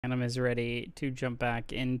Phantom is ready to jump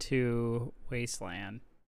back into Wasteland.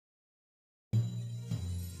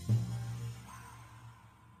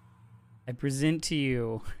 I present to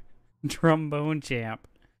you Trombone Champ.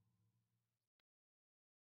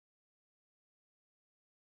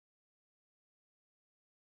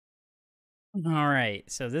 All right,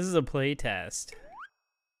 so this is a play test.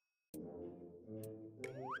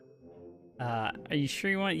 Are you sure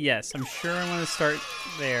you want? Yes, I'm sure I want to start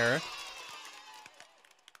there.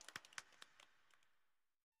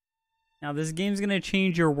 Now this game's gonna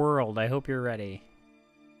change your world. I hope you're ready.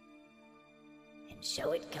 And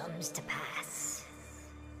so it comes to pass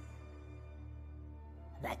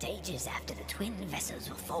that ages after the twin vessels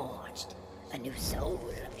were forged, a new soul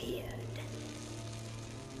appeared.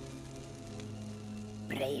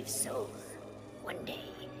 Brave soul, one day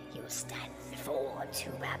you will stand before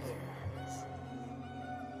two baboons.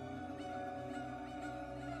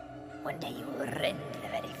 One day you will rend the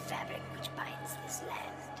very fabric which binds this land.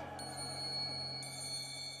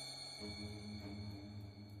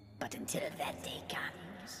 But until that day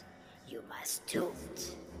comes, you must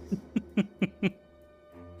toot.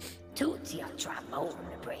 Toot your trombone,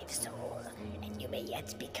 brave soul, and you may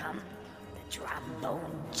yet become the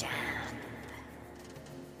trombone champ.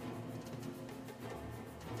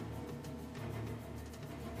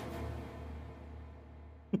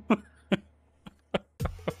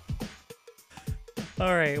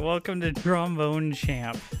 All right, welcome to Trombone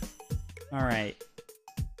Champ. All right.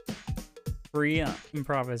 Free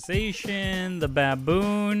improvisation, the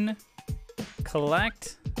baboon,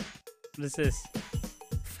 collect. What is this?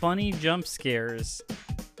 Funny jump scares.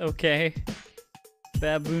 Okay.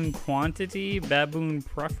 Baboon quantity, baboon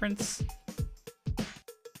preference.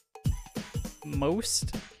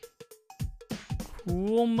 Most.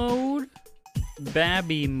 Cool mode,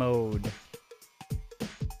 babby mode.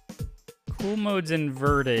 Cool mode's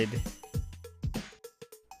inverted.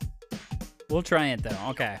 We'll try it though.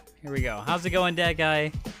 Okay, here we go. How's it going, that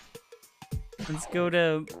guy? Let's go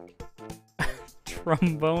to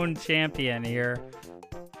Trombone Champion here.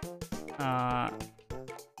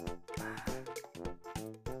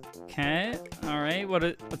 Okay. All right.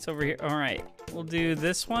 What's over here? All right. We'll do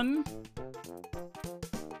this one.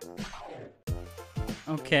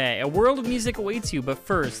 Okay. A world of music awaits you, but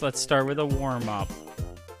first, let's start with a warm-up.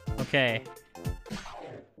 Okay.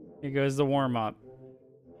 Here goes the warm-up.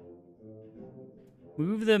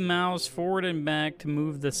 Move the mouse forward and back to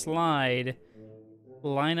move the slide.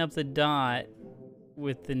 Line up the dot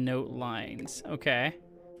with the note lines. Okay.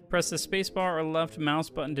 Press the spacebar or left mouse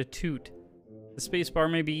button to toot. The spacebar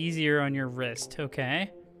may be easier on your wrist. Okay.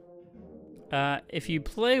 If you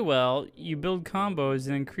play well, you build combos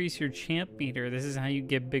and increase your champ meter. This is how you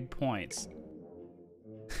get big points.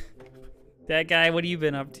 That guy, what have you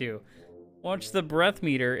been up to? Watch the breath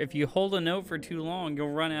meter. If you hold a note for too long, you'll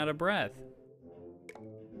run out of breath.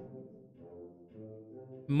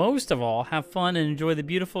 Most of all, have fun and enjoy the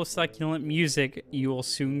beautiful, succulent music you will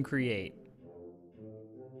soon create.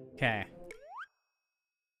 Okay.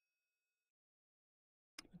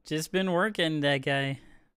 Just been working, that guy.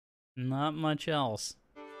 Not much else.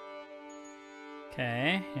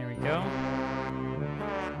 Okay, here we go.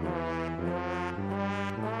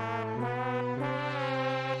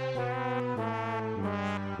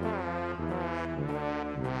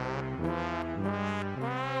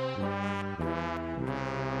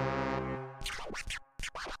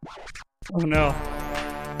 Oh no.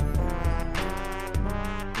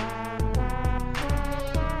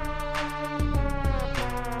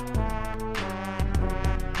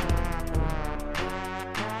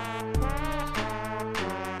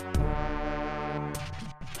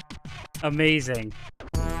 Amazing.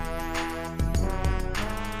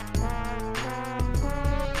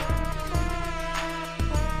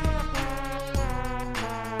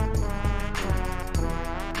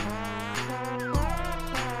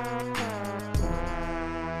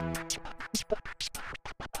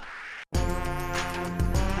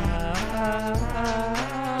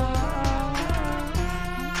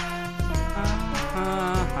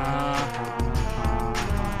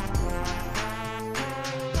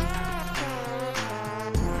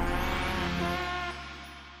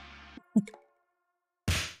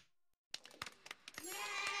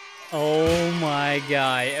 Oh my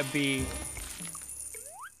god, it'd be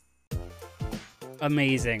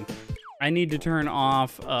amazing. I need to turn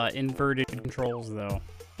off inverted controls though.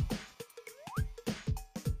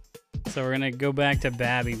 So we're gonna go back to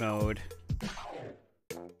babby mode.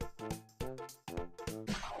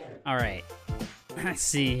 All right, let's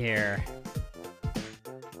see here.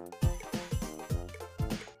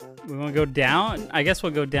 We want to go down? I guess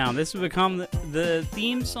we'll go down. This has become the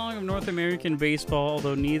theme song of North American baseball,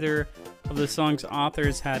 although neither of the song's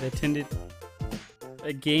authors had attended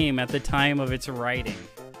a game at the time of its writing.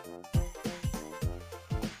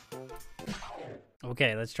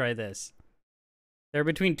 Okay, let's try this. There are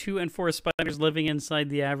between 2 and 4 spiders living inside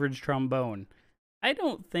the average trombone. I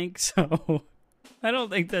don't think so. I don't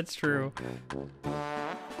think that's true.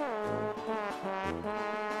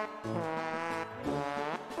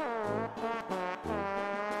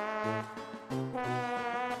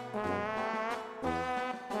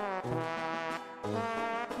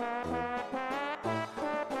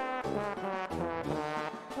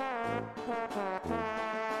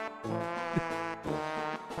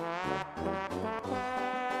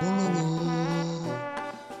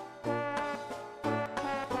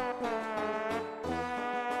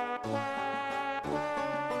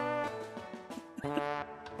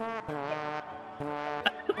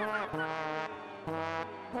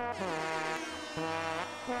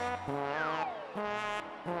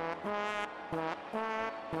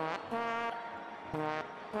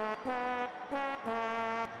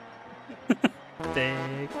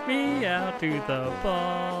 Take me out to the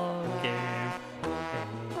ball game.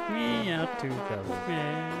 Take me out to the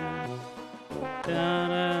fair. Da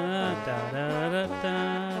da da da da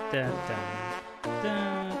da da da da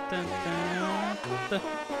da da.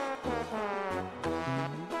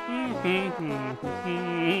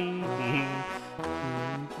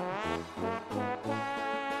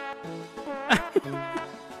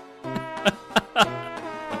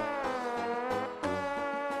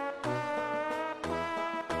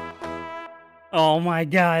 Oh my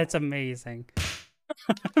god, it's amazing.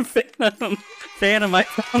 Phantom, I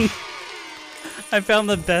found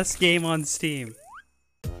the best game on Steam.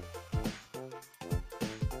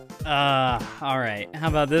 Alright, how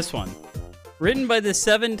about this one? Written by the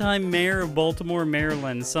 7-time mayor of Baltimore,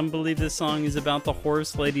 Maryland, some believe this song is about the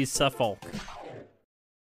horse lady Suffolk.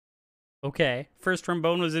 Okay, first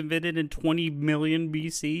trombone was invented in 20 million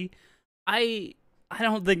BC. I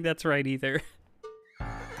don't think that's right either.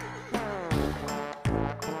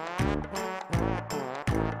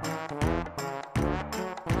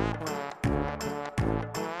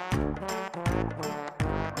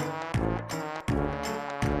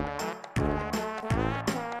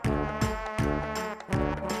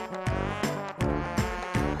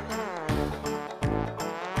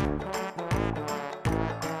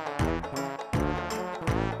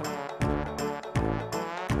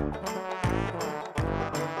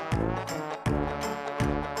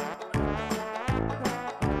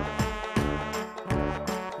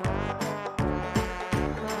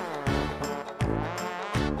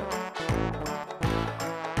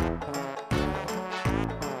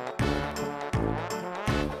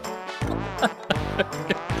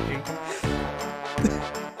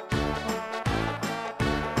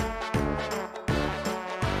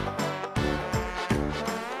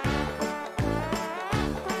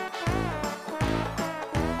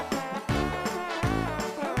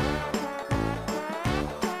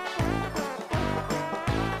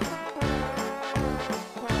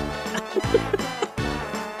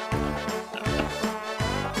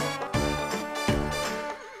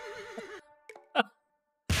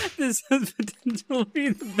 This has potential to be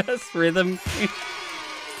the best rhythm game.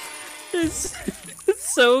 It's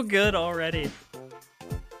so good already.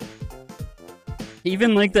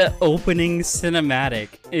 Even like the opening cinematic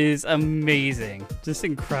is amazing. Just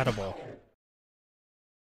incredible.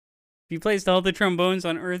 If you placed all the trombones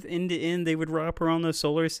on Earth end to end, they would wrap around the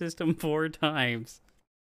solar system 4 times.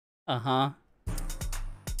 Uh-huh.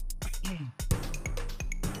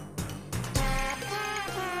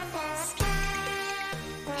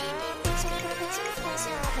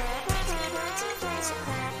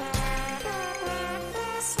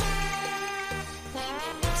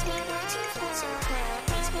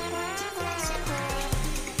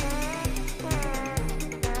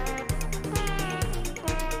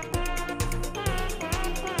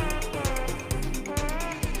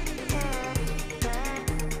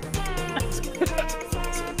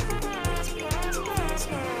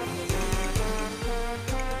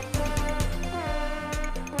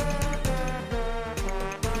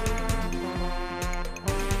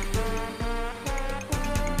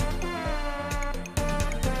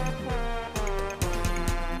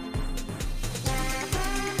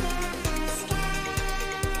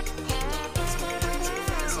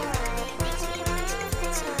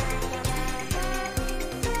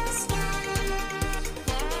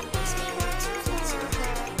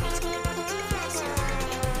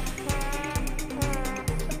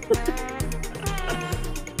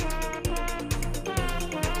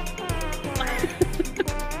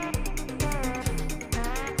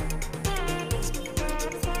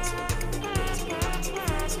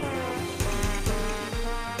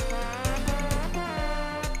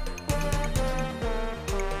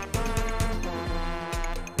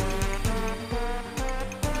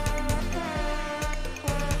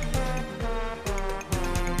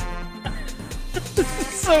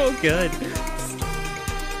 so good.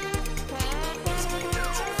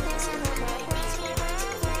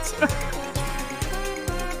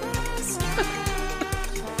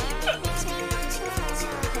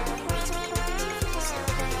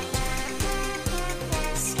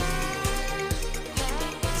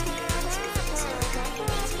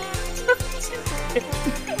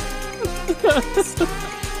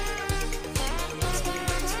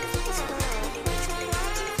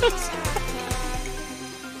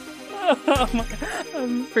 Oh my,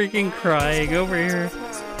 I'm freaking crying over here.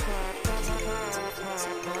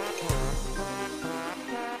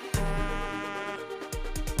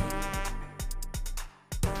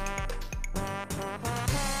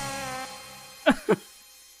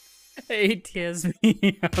 Hey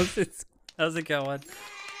TSB, how's it going?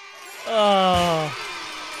 Oh,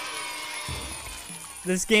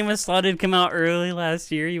 this game was slotted, come out early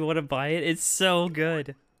last year. You want to buy it? It's so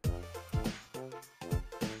good.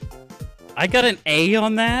 I got an A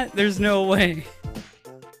on that? There's no way.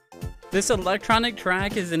 This electronic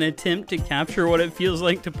track is an attempt to capture what it feels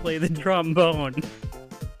like to play the trombone.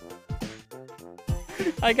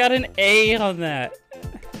 I got an A on that.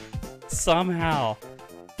 Somehow.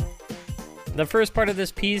 The first part of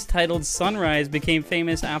this piece, titled Sunrise, became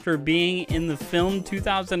famous after being in the film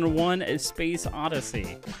 2001: A Space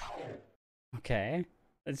Odyssey. Okay,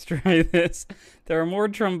 let's try this. There are more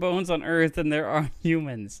trombones on Earth than there are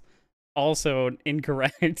humans. Also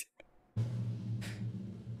incorrect.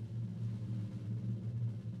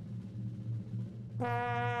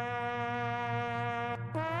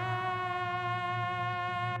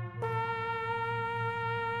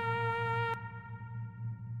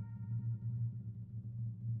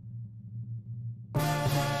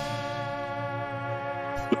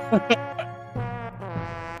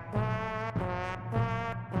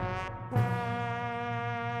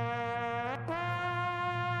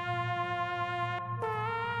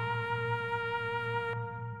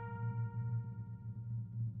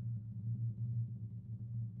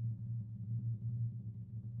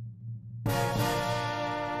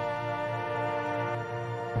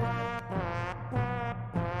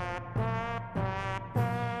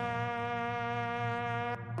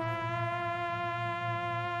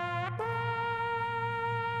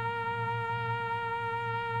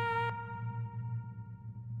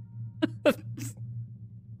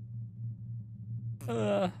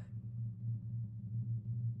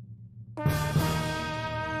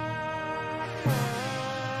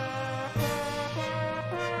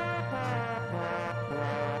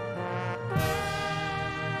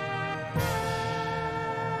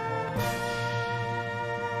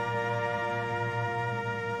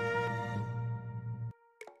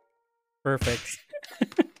 Perfect.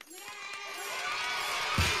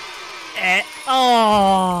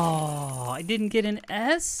 Oh, I didn't get an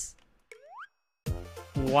S?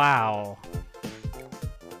 Wow.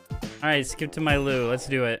 Alright, skip to my Lou. Let's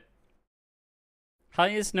do it.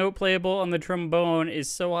 Highest note playable on the trombone is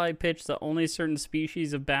so high pitched that only certain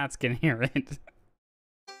species of bats can hear it.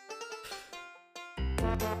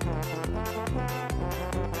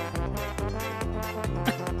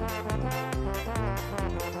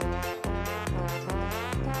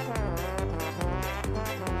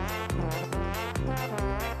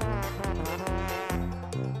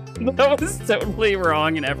 That was totally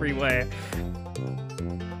wrong in every way.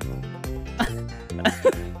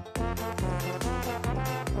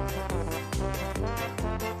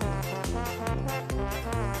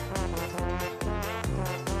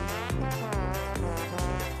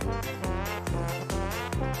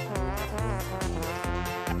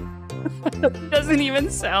 It doesn't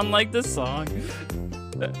even sound like the song.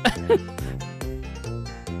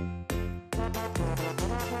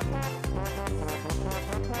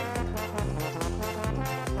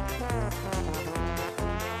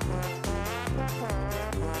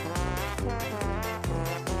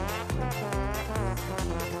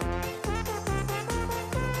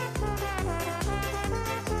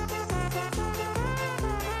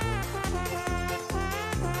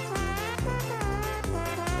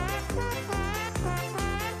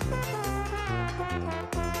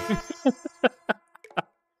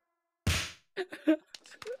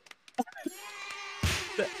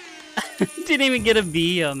 Didn't even get a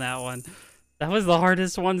B on that one. That was the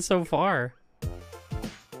hardest one so far.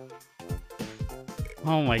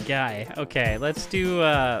 Oh my guy. Okay, let's do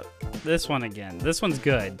this one again. This one's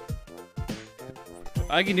good.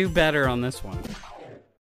 I can do better on this one.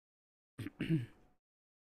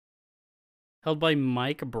 Held by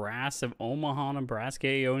Mike Brass of Omaha, Nebraska.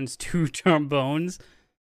 He owns 2 trombones.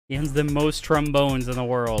 He owns the most trombones in the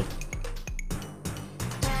world.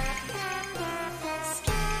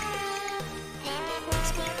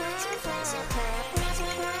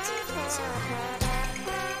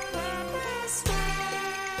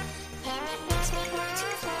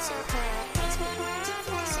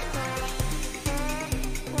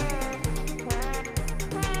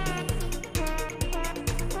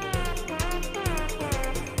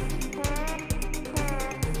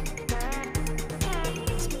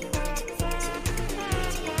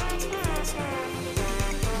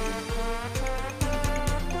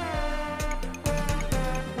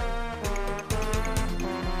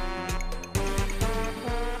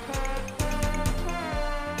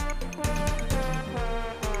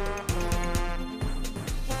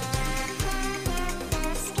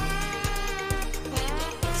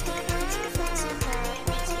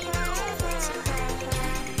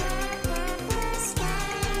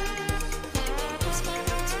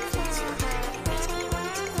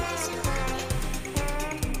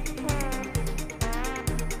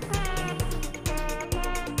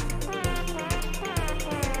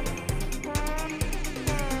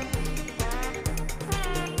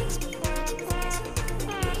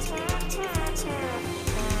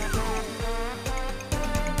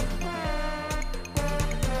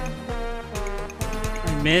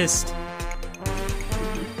 missed.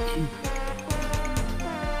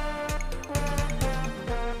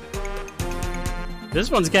 This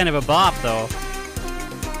one's kind of a bop, though.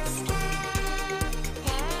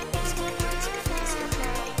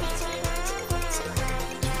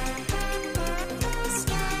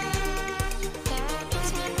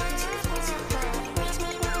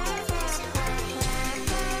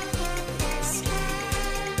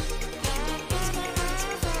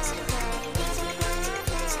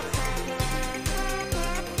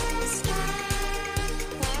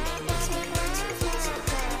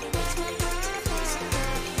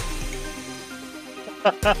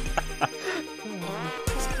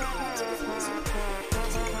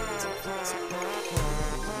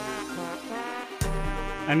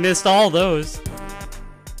 I missed all those.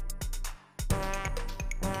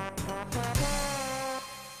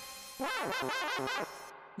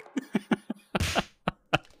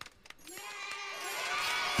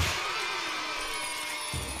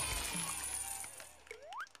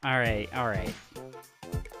 All right.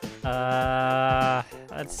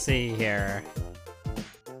 Let's see here.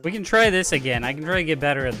 We can try this again. I can try to get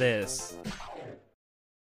better at this.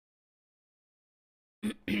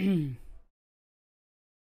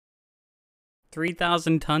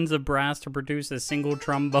 3,000 tons of brass to produce a single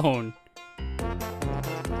trombone.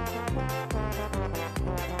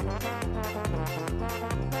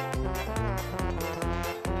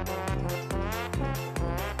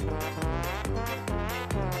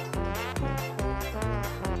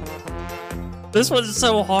 This one's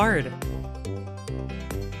so hard.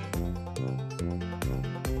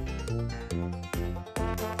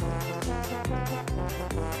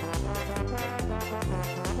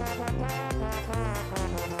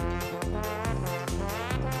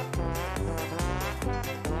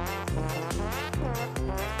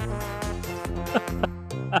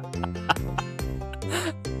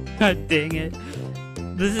 God dang it.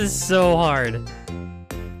 This is so hard.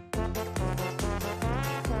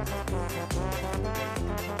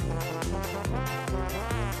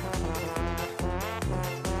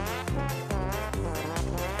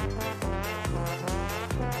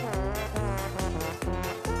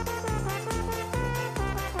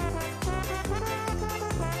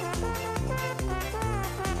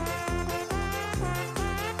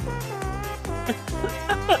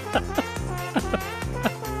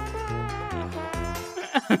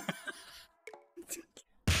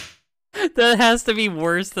 That has to be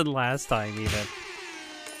worse than last time, even.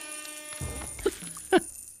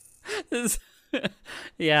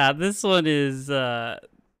 Yeah, this one is so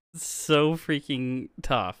freaking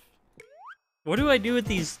tough. What do I do with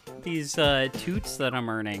these toots that I'm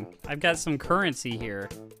earning? I've got some currency here.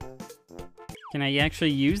 Can I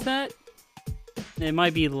actually use that? It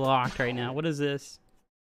might be locked right now. What is this?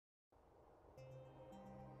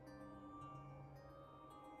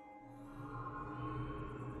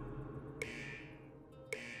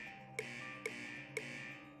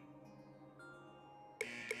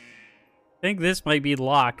 I think this might be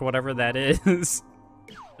locked, whatever that is.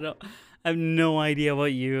 I have no idea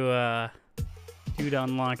what you do to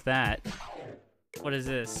unlock that. What is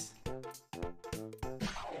this?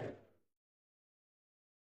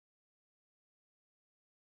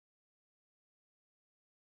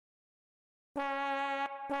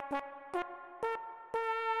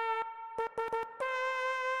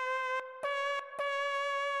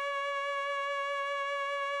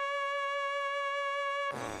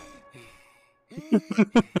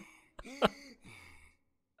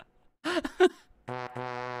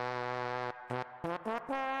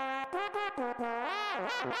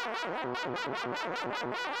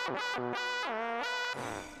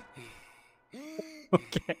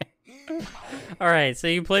 Okay. Alright, so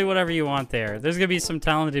you play whatever you want there. There's gonna be some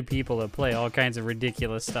talented people that play all kinds of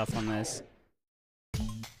ridiculous stuff on this.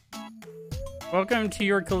 Welcome to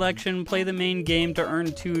your collection. Play the main game to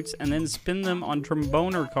earn toots and then spin them on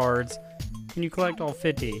tromboner cards. Can you collect all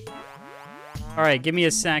 50? Alright, give me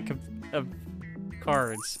a sack of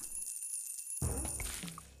cards.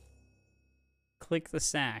 Click the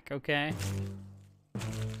sack, okay?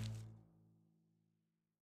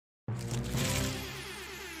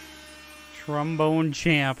 Trombone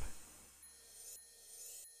champ.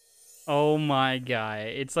 Oh my god.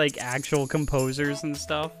 It's like actual composers and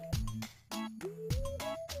stuff.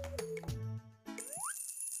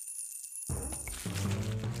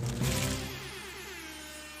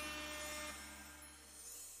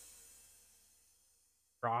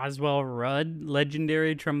 Roswell Rudd,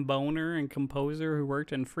 legendary tromboner and composer who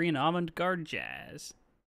worked in free and avant-garde jazz.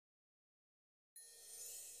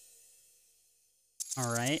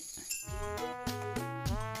 All right.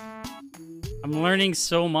 I'm learning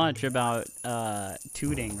so much about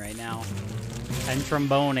tooting right now and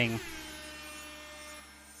tromboning.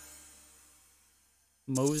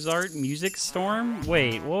 Mozart Music Storm?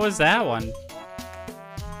 Wait, what was that one?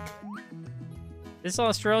 This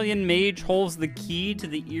Australian mage holds the key to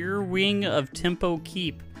the earwing of Tempo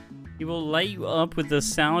Keep. He will light you up with the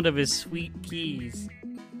sound of his sweet keys.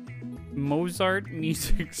 Mozart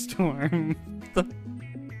Music Storm.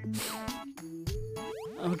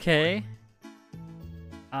 Okay.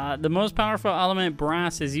 The most powerful element,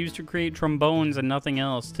 brass, is used to create trombones and nothing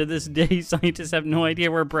else. To this day, scientists have no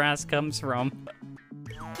idea where brass comes from.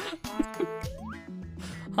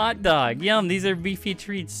 Hot dog. Yum, these are beefy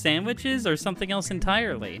treats. Sandwiches or something else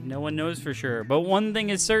entirely? No one knows for sure. But one thing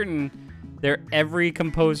is certain, they're every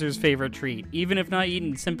composer's favorite treat. Even if not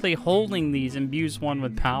eaten, simply holding these imbues one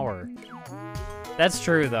with power. That's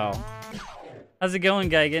true, though. How's it going,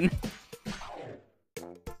 Geigen?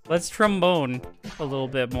 Let's trombone a little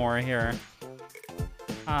bit more here.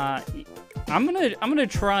 I'm gonna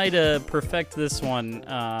try to perfect this one.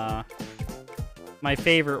 My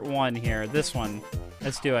favorite one here. This one.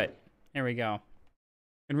 Let's do it. Here we go.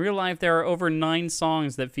 In real life, there are over 9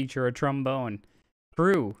 songs that feature a trombone.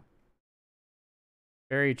 True.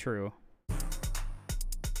 Very true.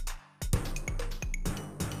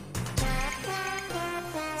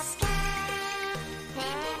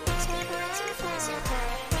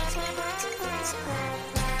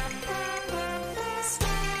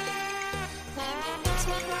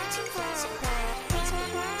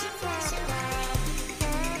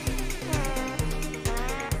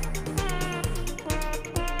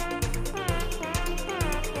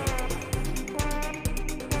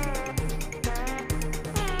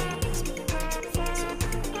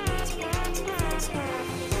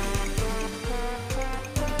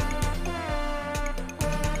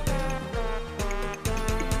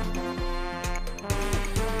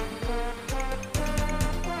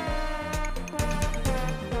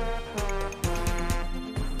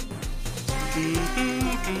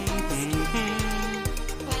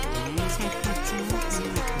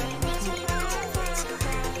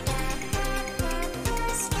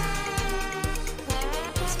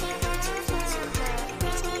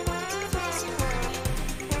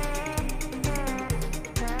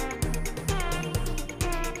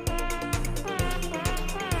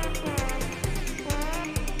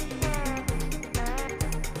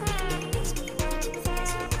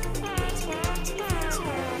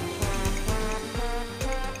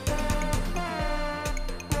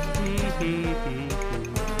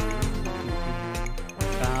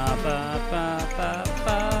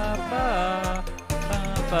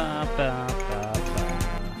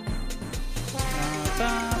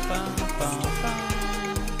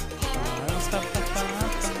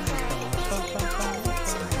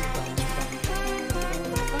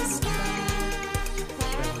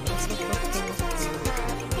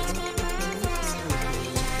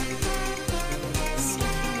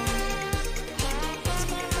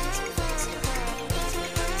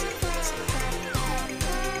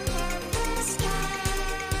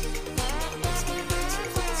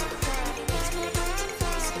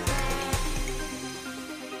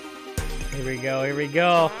 Here we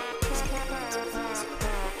go.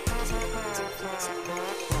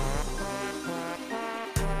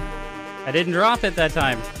 I didn't drop it that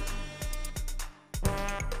time.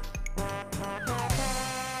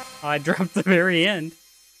 Oh, I dropped the very end.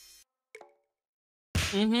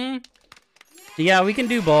 Yeah, we can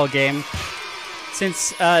do ball game.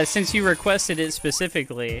 Since you requested it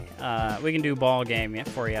specifically, we can do ball game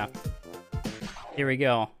for you. Here we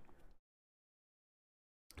go.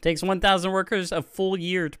 Takes 1,000 workers a full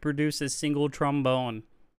year to produce a single trombone.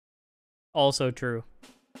 Also true.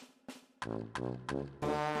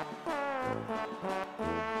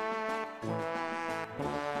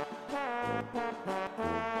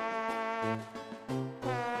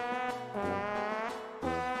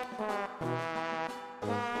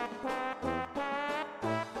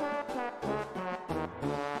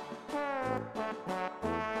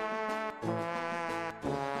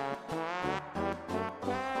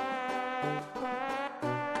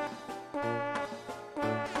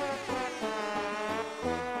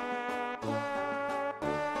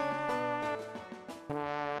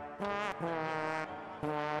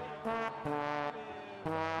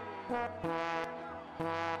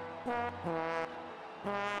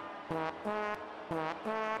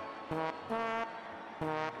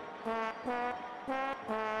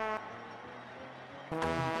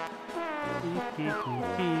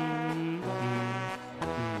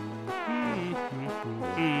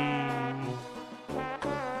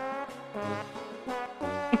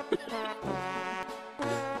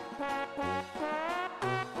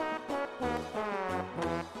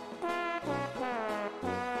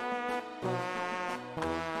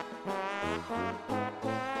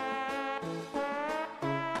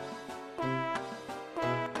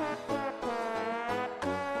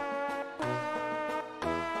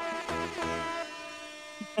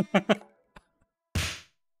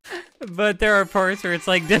 But there are parts where it's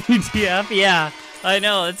like WTF. Yeah, I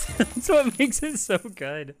know. That's what makes it so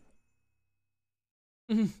good.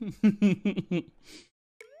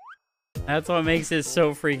 That's what makes it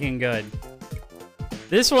so freaking good.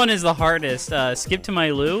 This one is the hardest. Skip to My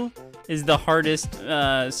Lou is the hardest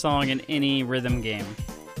song in any rhythm game.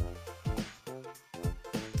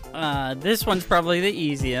 This one's probably the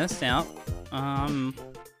easiest. Yeah.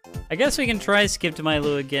 I guess we can try Skip to My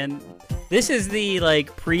Lou again. This is the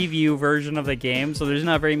like preview version of the game, so there's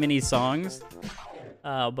not very many songs.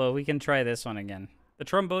 But we can try this one again. The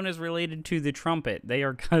trombone is related to the trumpet. They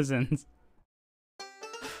are cousins.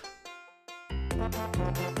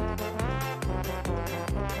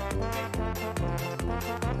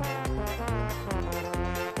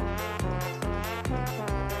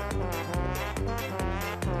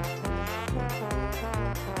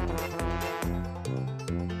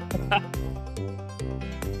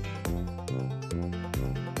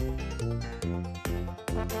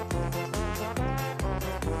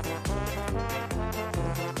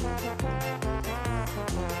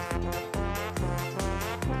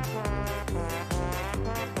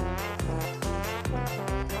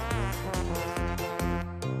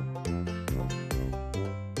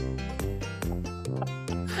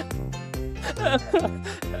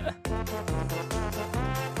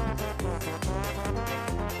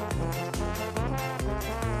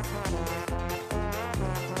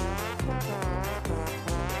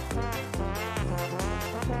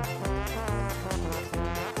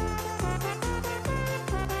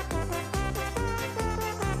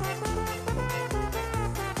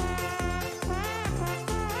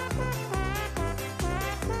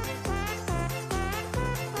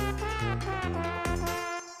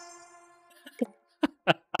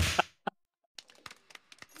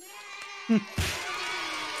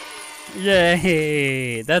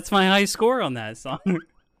 Yay! That's my high score on that song.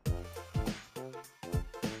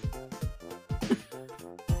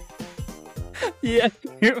 Yeah,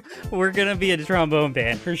 we're gonna be a trombone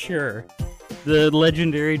band for sure. The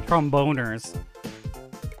legendary tromboners.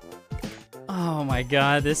 Oh my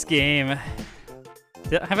god, this game.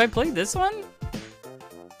 Have I played this one?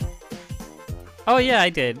 Oh yeah, I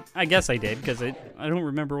did. I guess I did, because I don't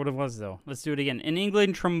remember what it was, though. Let's do it again. In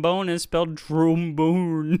England, trombone is spelled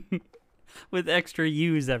trombone. With extra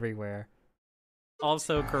U's everywhere.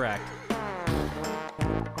 Also correct.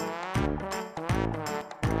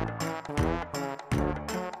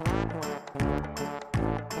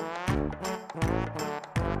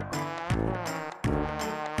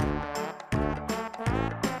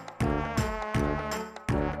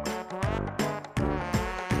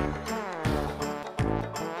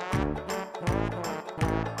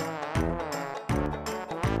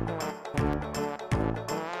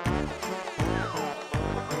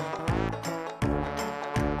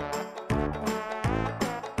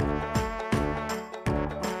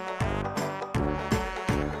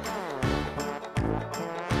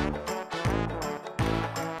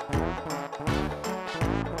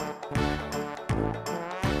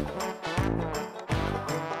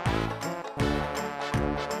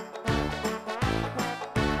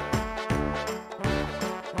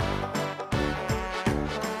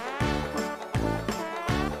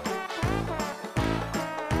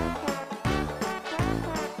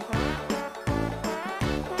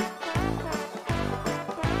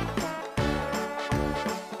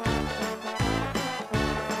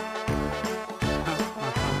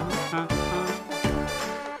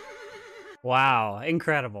 Wow,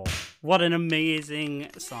 incredible. What an amazing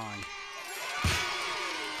song.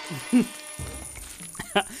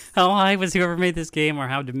 How high was whoever made this game, or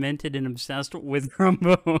how demented and obsessed with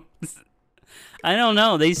trombones? I don't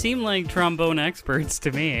know, they seem like trombone experts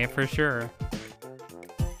to me, for sure.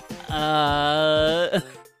 We're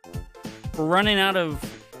running out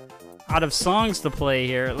of songs to play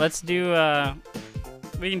here. Let's do,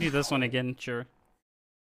 we can do this one again, sure.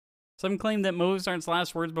 Some claim that Mozart's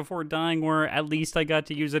last words before dying were, "At least I got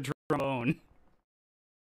to use a trombone."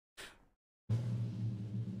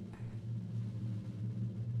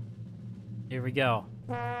 Here we go.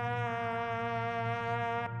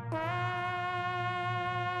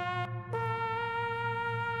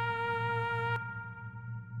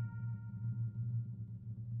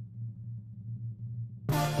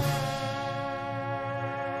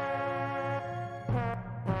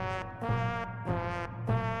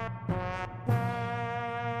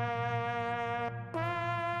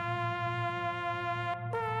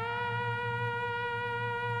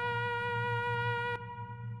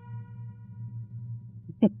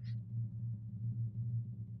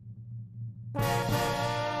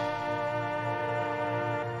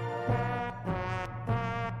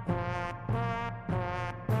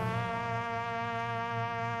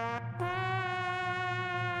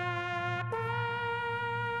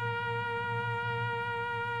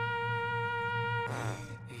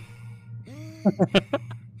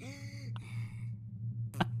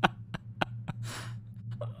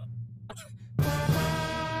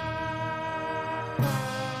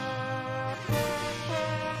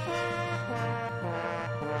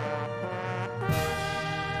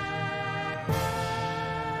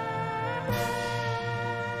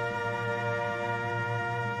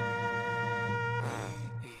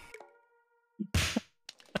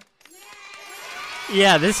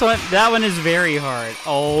 Yeah, that one is very hard.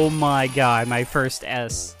 Oh my god, my first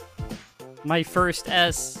S. My first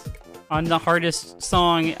S on the hardest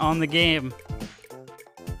song on the game.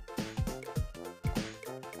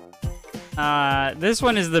 This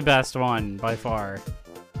one is the best one by far.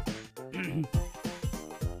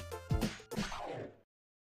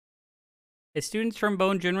 A student's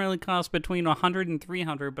trombone generally costs between $100 and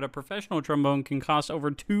 $300, but a professional trombone can cost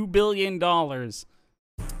over $2 billion.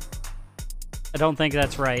 I don't think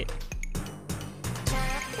that's right.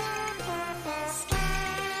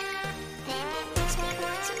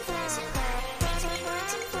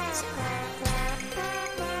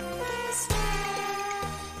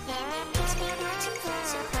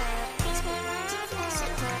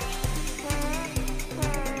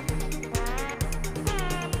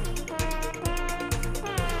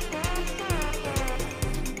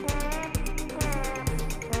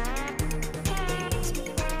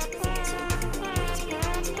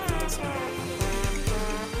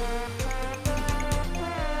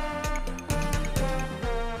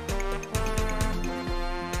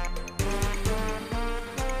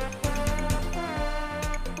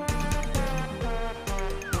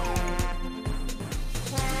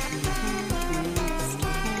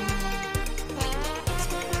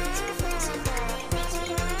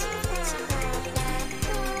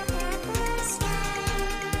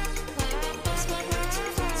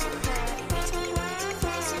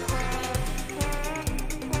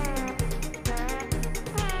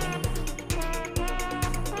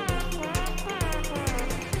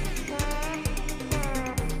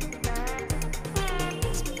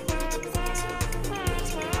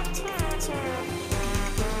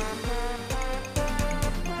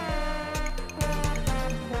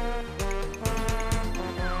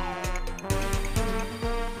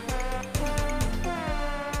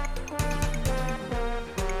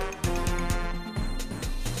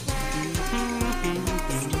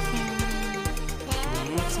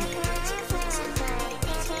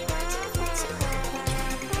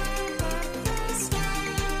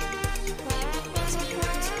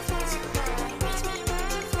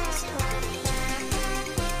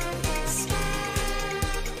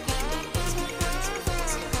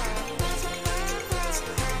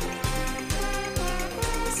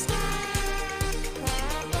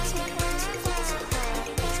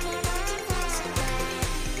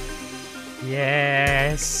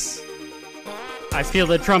 Yes! I feel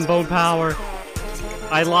the trombone power.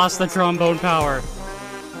 I lost the trombone power.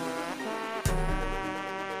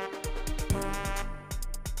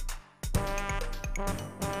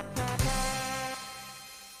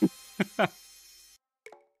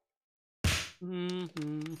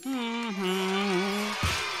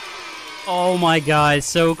 Oh my god,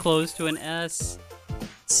 so close to an S.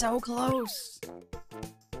 So close.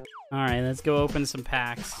 Alright, let's go open some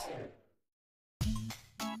packs.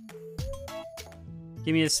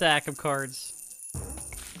 Give me a sack of cards.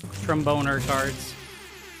 Tromboner cards.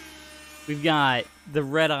 We've got the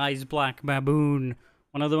Red Eyes Black Baboon.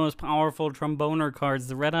 One of the most powerful tromboner cards.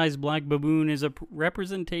 The Red Eyes Black Baboon is a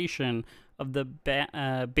representation of the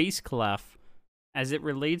bass clef as it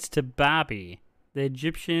relates to Babi, the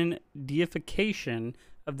Egyptian deification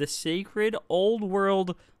of the sacred old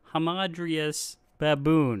world Hamadryas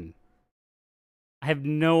baboon. I have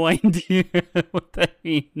no idea what that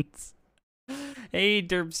means. Hey,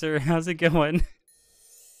 Derpser, how's it going?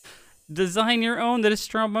 Design your own. That a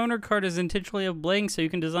tromboner card is intentionally a blank, so you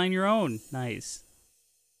can design your own. Nice.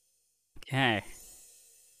 Okay.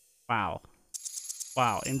 Wow.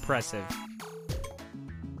 Wow, impressive.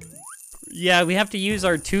 Yeah, we have to use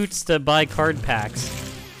our toots to buy card packs.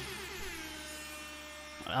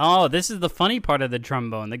 Oh, this is the funny part of the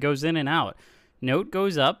trombone that goes in and out. Note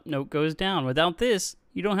goes up, note goes down. Without this,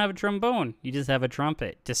 you don't have a trombone. You just have a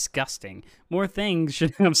trumpet. Disgusting. More things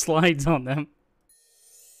should have slides on them.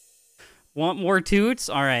 Want more toots?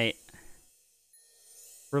 All right.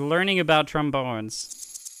 We're learning about trombones.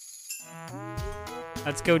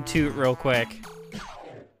 Let's go toot real quick.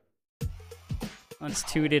 Let's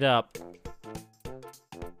toot it up.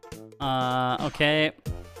 Okay.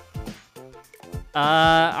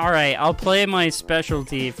 Alright, I'll play my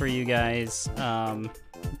specialty for you guys.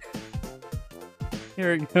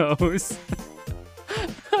 Here it goes.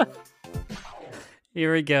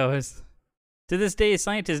 Here it goes. To this day,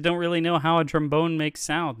 scientists don't really know how a trombone makes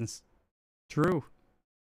sounds. True.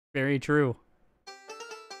 Very true.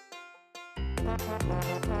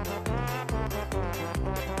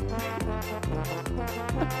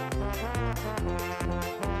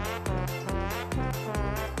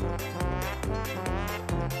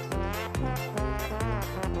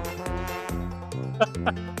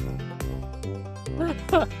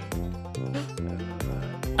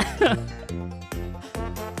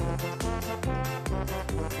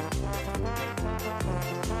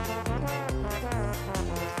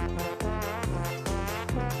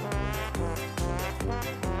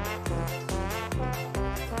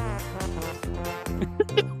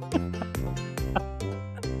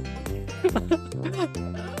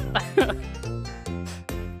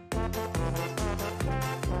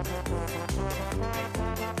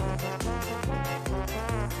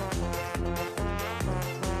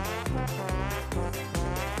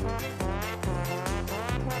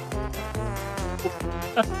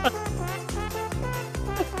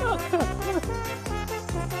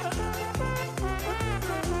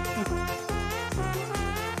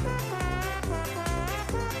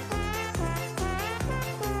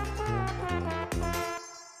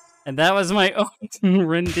 And that was my own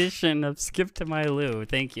rendition of Skip to My Lou.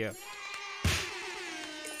 Thank you.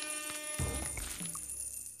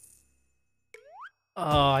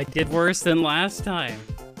 Oh, I did worse than last time.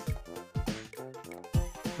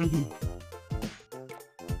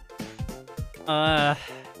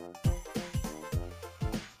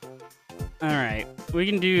 Alright, we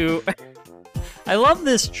can do... I love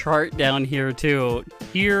this chart down here, too.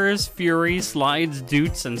 Tears, Fury, Slides,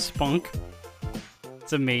 Doots, and Spunk.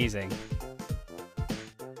 It's amazing.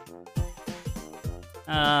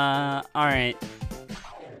 Alright.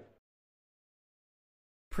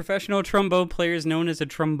 Professional trombone player is known as a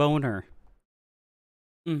tromboner.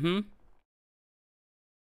 Mm-hmm.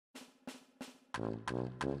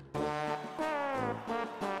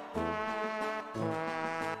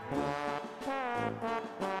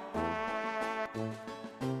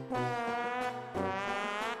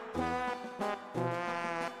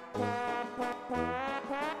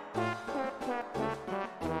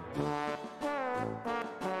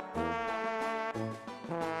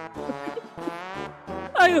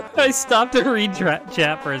 I stopped to read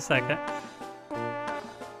chat for a second.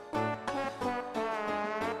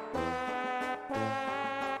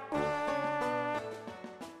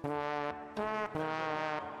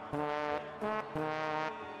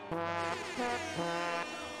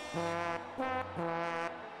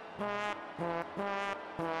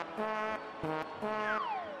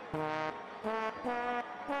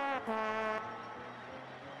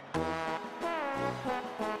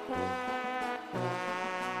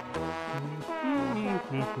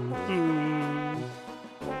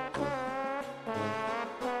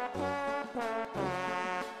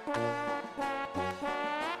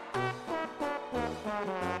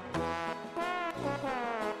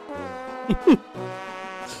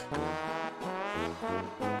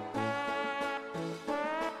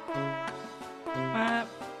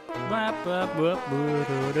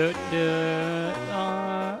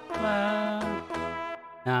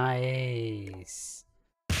 Nice.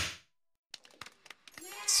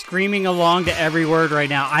 Screaming along to every word right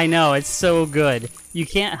now. I know, it's so good. You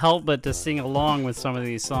can't help but to sing along with some of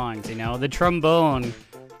these songs, you know? The trombone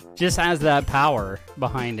just has that power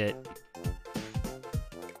behind it.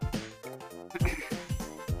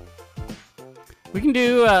 We can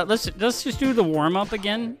do, let's just do the warm-up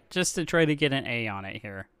again, just to try to get an A on it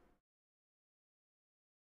here.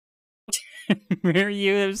 Mary,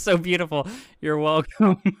 you, it was so beautiful. You're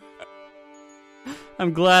welcome.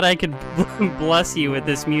 I'm glad I could bless you with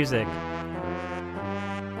this music.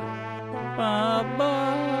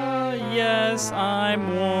 Baba, yes,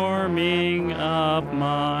 I'm warming up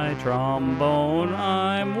my trombone.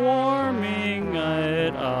 I'm warming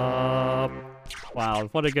it up. Wow,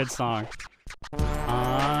 what a good song.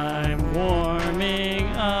 I'm warming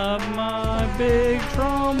up my big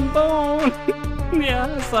trombone.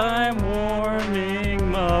 Yes, I'm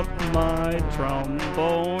warming up my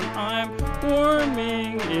trombone. I'm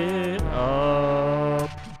warming it up.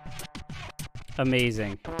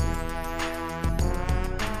 Amazing.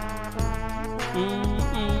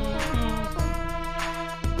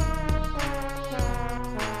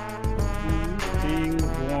 Getting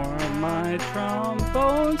warm, my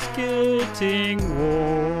trombone's getting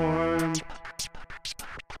warm.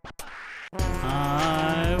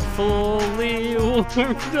 I've fully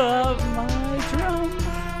warmed up my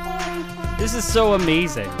trombone. This is so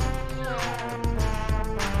amazing.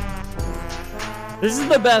 This is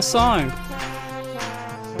the best song.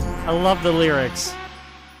 I love the lyrics.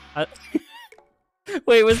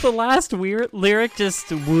 Wait, was the last weird lyric just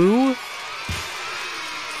woo?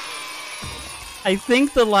 I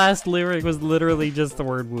think the last lyric was literally just the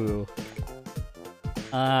word woo.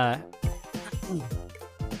 Yeah,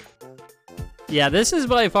 this is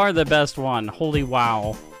by far the best one. Holy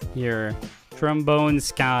wow. Here. Trombone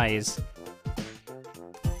Skies.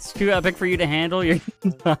 It's too epic for you to handle. You're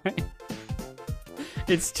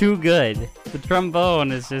It's too good. The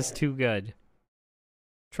trombone is just too good.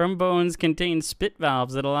 Trombones contain spit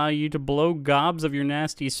valves that allow you to blow gobs of your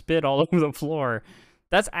nasty spit all over the floor.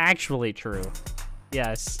 That's actually true.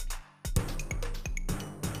 Yes.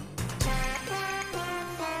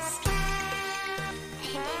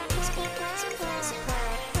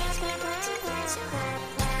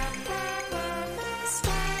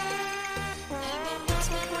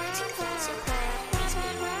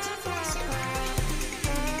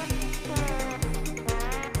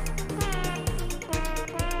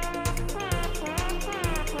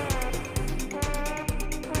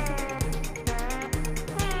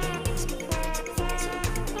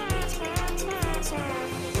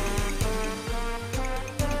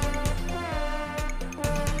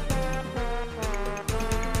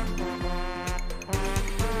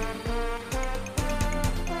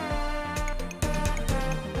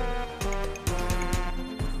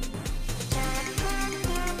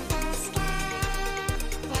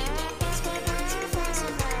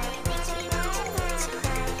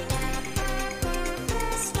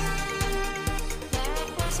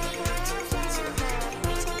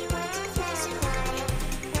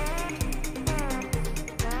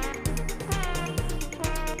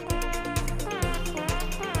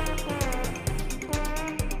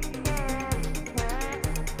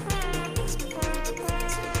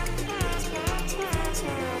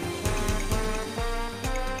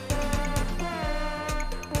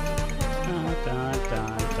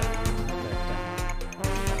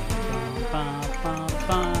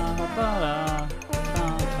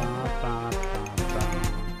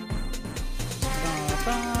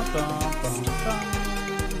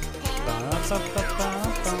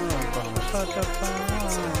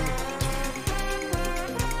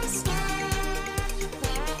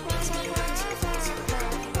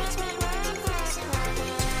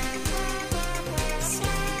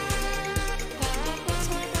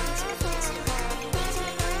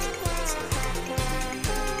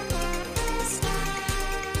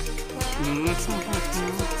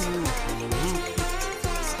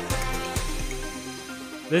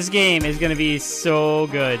 This game is gonna be so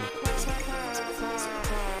good.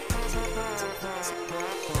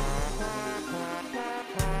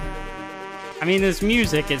 I mean, this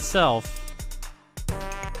music itself.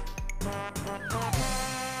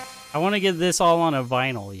 I want to get this all on a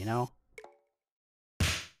vinyl, you know?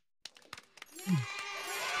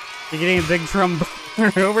 You're getting a big trombone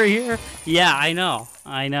over here? Yeah, I know.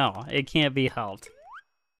 I know. It can't be helped.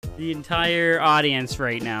 The entire audience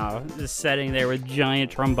right now is sitting there with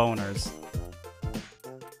giant tromboners.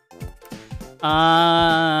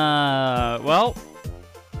 Well,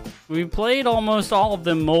 we played almost all of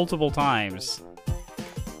them multiple times.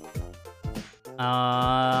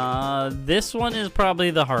 This one is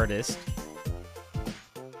probably the hardest.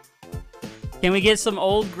 Can we get some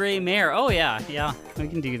Old Gray Mare? Oh yeah, we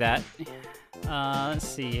can do that. Let's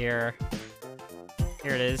see here.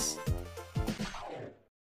 Here it is.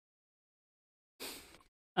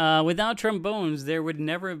 Without trombones, there would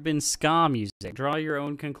never have been ska music. Draw your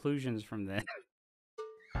own conclusions from this.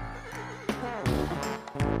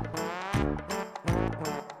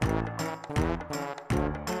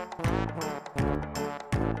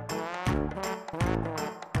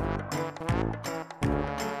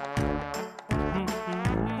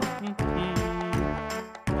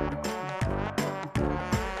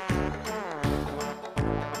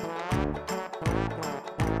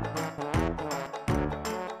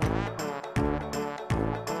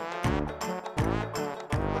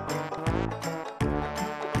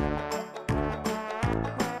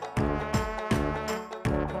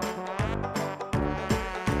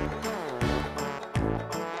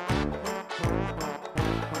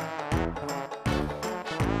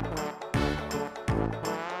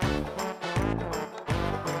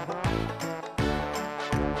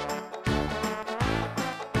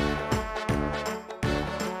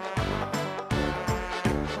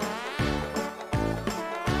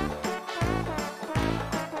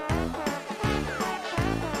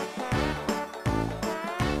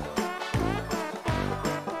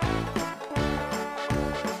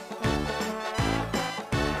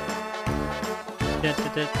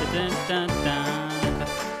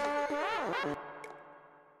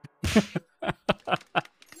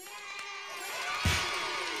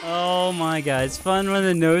 Oh my god, it's fun when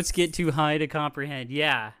the notes get too high to comprehend.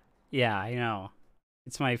 Yeah, I know.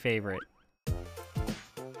 It's my favorite.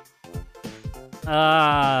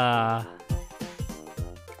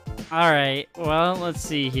 Alright, well, let's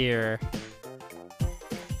see here.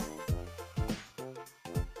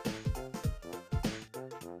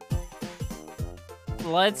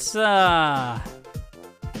 Let's, we'll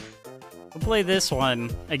play this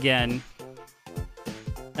one again.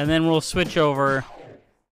 And then we'll switch over.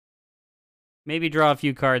 Maybe draw a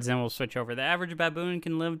few cards, and we'll switch over. The average baboon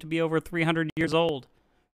can live to be over 300 years old.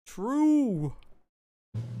 True.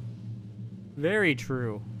 Very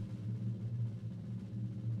true.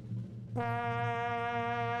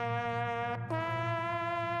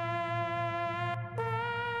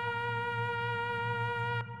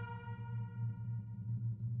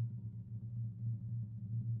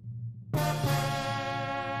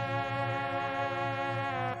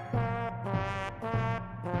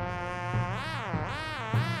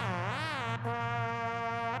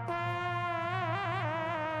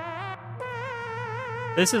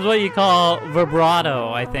 This is what you call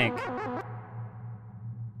vibrato, I think,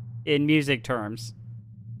 in music terms.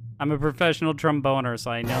 I'm a professional tromboner,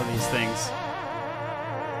 so I know these things.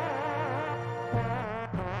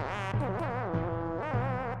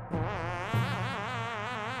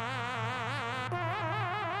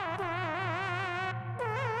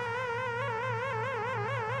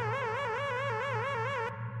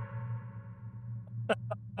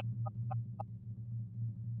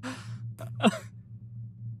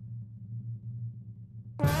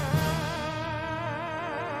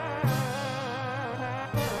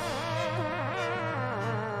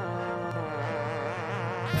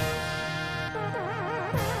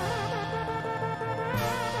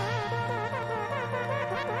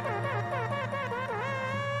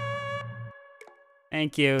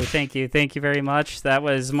 Thank you very much. That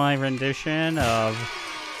was my rendition of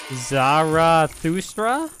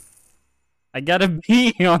Zarathustra. I got a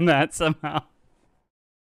B on that somehow.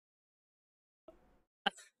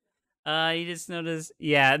 You just notice,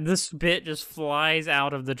 yeah, this bit just flies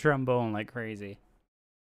out of the trombone like crazy.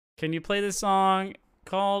 Can you play the song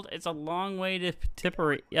called "It's a Long Way to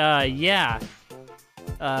Tipperary"? Yeah.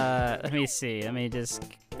 Let me see.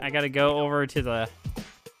 I gotta go over to the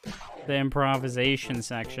improvisation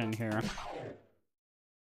section here.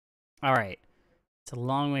 All right. It's a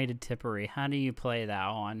long way to Tipperary. How do you play that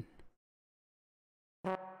one?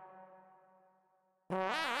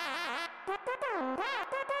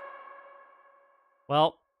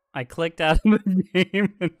 Well, I clicked out of the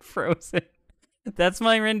game and froze it. That's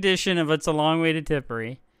my rendition of It's a Long Way to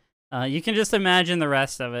Tipperary. You can just imagine the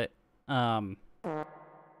rest of it. Nope.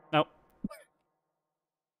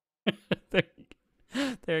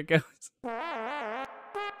 There it goes.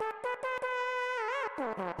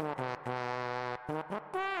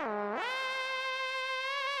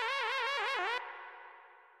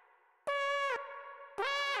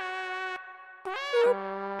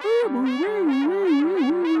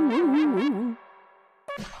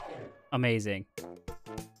 Amazing.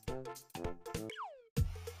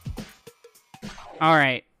 All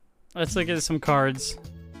right, let's look at some cards.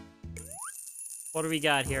 What do we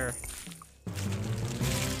got here?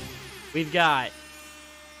 We've got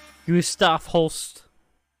Gustav Holst,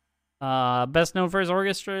 best known for his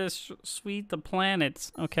orchestra suite, The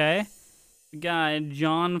Planets. Okay. We got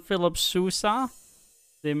John Philip Sousa,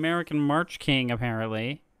 the American March King,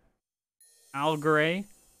 apparently. Al Gray,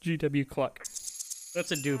 G.W. Cluck.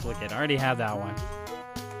 That's a duplicate. I already have that one.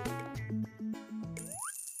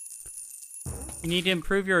 You need to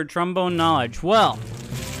improve your trombone knowledge. Well,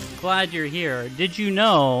 glad you're here. Did you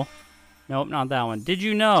know... Nope, not that one. Did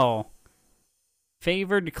you know...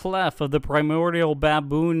 Favored clef of the primordial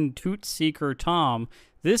baboon toot seeker tom.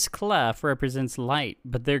 This clef represents light,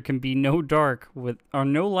 but there can be no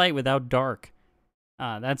no light without dark.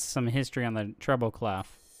 That's some history on the treble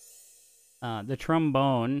clef. The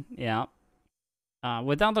trombone, yeah.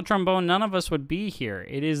 Without the trombone, none of us would be here.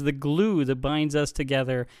 It is the glue that binds us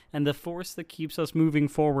together and the force that keeps us moving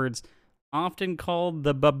forwards. Often called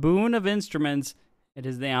the baboon of instruments, it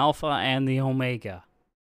is the alpha and the omega.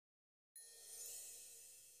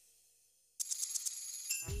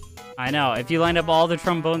 I know, if you line up all the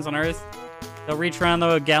trombones on Earth, they'll reach around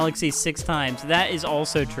the galaxy 6 times. That is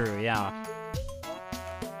also true, yeah.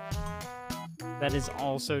 That is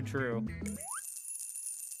also true.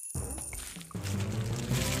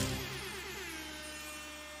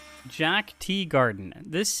 Jack Teagarden.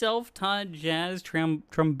 This self-taught jazz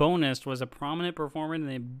trombonist was a prominent performer in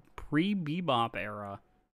the pre-bebop era.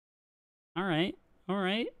 All right.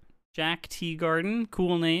 Jack Teagarden,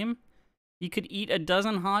 cool name. You could eat a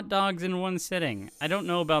dozen hot dogs in one sitting. I don't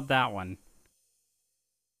know about that one.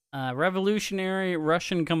 Revolutionary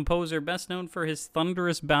Russian composer, best known for his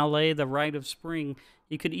thunderous ballet, The Rite of Spring.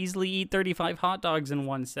 He could easily eat 35 hot dogs in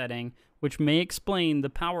one setting, which may explain the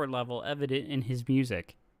power level evident in his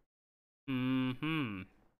music.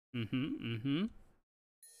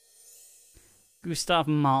 Gustav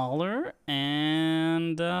Mahler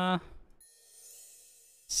and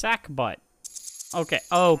Sackbutt.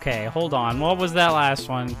 Okay, hold on. What was that last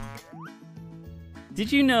one? Did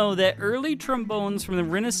you know that early trombones from the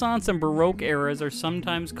Renaissance and Baroque eras are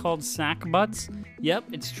sometimes called sackbutts? Yep,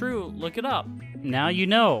 it's true. Look it up. Now you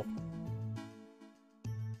know.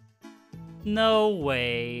 No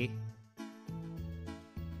way.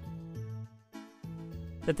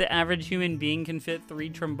 That the average human being can fit 3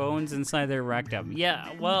 trombones inside their rectum.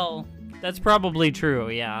 Yeah, well, that's probably true,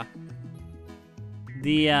 yeah.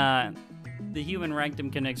 The human rectum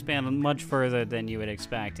can expand much further than you would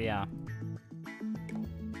expect, yeah.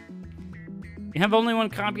 You have only one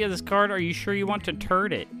copy of this card. Are you sure you want to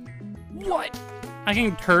turd it? What? I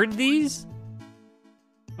can turd these?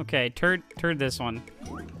 Okay, turd this one.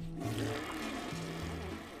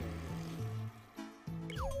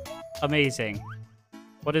 Amazing.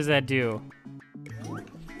 What does that do?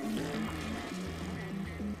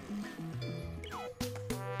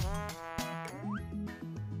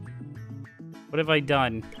 What have I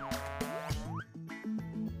done?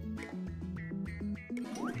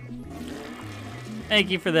 Thank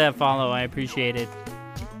you for that follow. I appreciate it.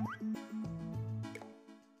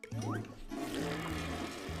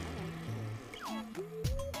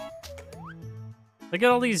 Look at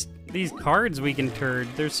all these cards we can turd.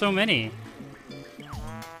 There's so many.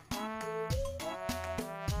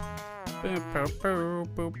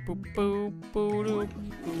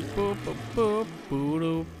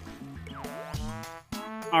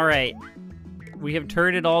 All right. We have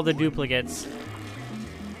turded all the duplicates.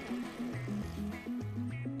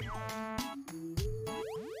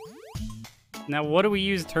 Now, what do we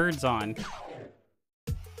use turds on?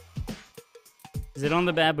 Is it on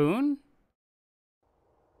the baboon?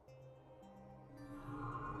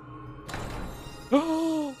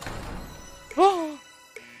 Oh! Oh!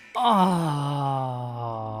 Oh!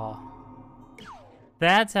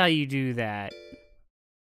 That's how you do that.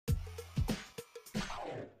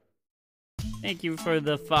 Thank you for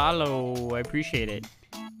the follow. I appreciate it.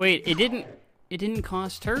 Wait, it didn't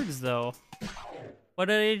cost turds though. What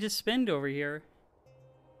did I just spend over here?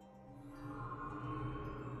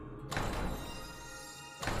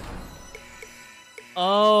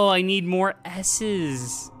 Oh, I need more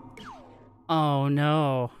S's. Oh,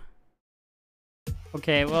 no.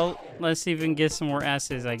 Okay, well, let's see if we can get some more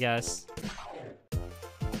S's, I guess.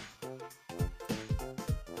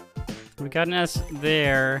 We got an S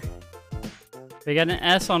there. We got an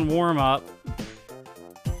S on warm-up.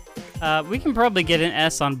 We can probably get an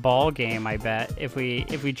S on ball game, I bet, if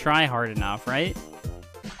we try hard enough, right?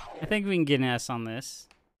 I think we can get an S on this.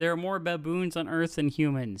 There are more baboons on Earth than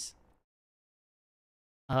humans.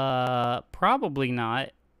 Probably not.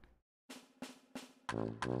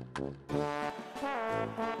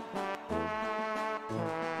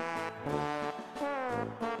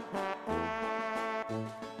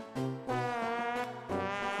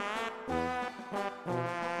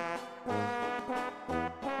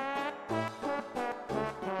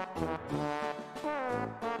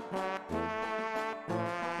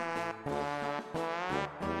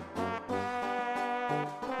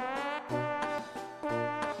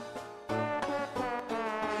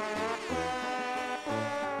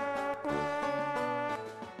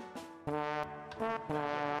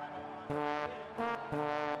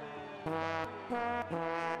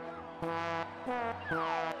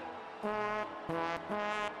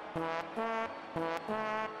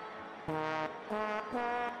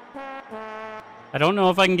 I don't know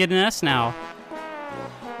if I can get an S now.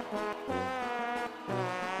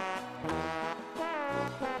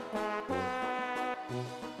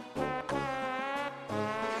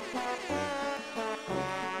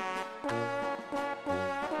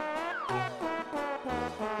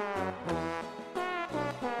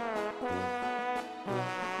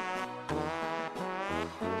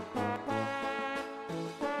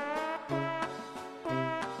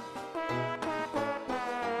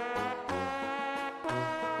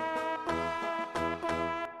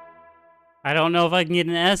 I don't know if I can get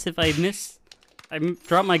an S if I miss. I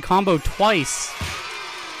dropped my combo twice.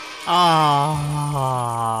 Ah,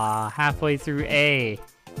 halfway through A.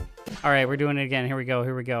 All right, we're doing it again. Here we go.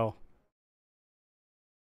 Here we go.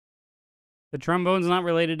 The trombone's not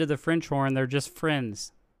related to the French horn. They're just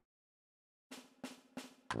friends.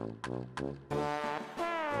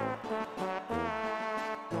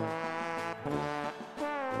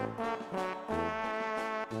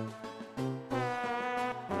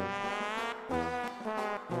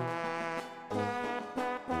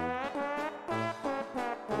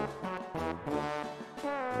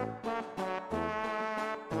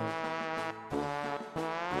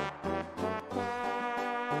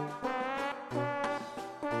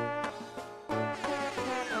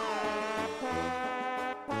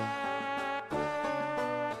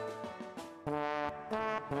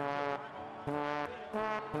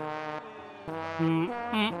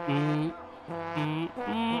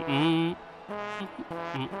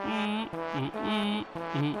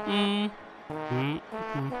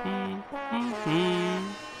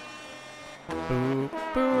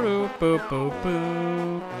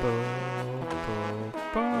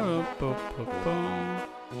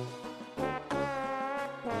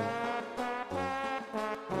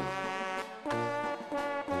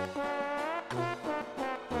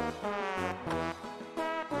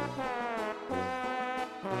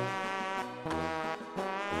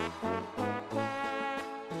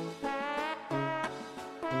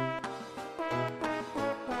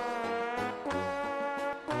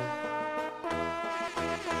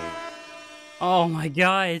 Oh my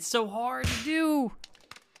god, it's so hard to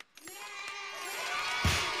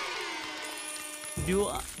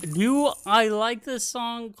do. Do I like this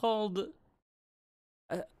song called?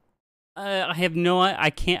 I have no.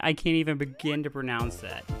 I can't even begin to pronounce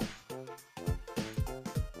that.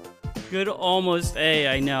 Good, almost A.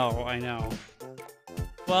 I know.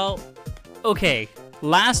 Well, okay.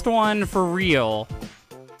 Last one for real,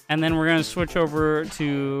 and then we're gonna switch over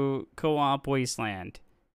to Co-op Wasteland.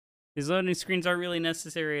 These loading screens aren't really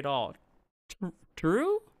necessary at all.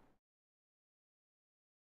 True?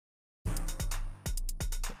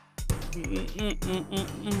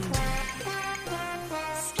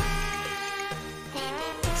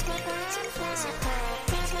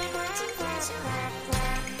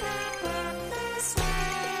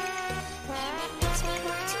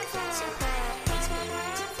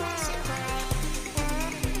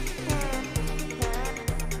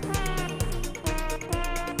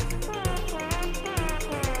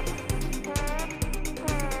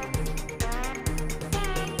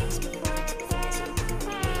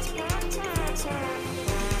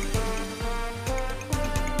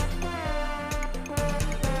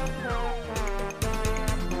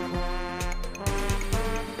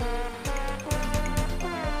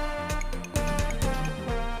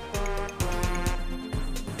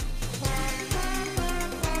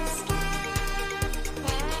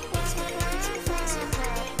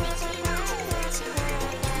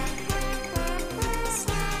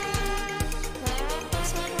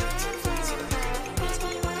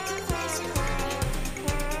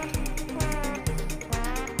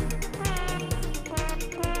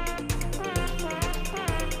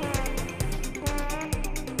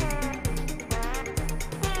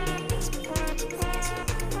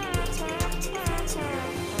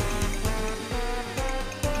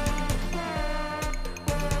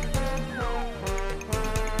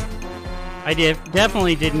 I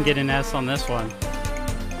definitely didn't get an S on this one.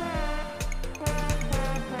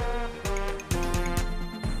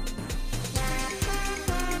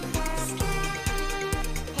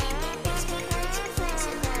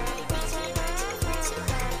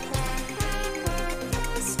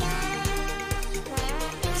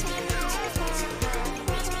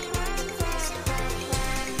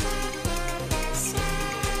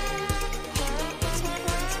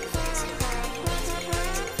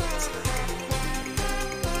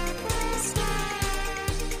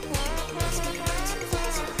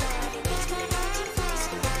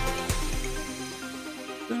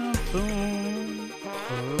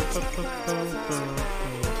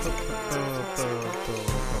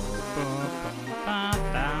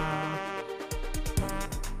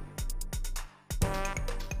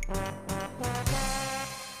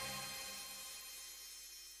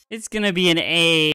 It's gonna be an A.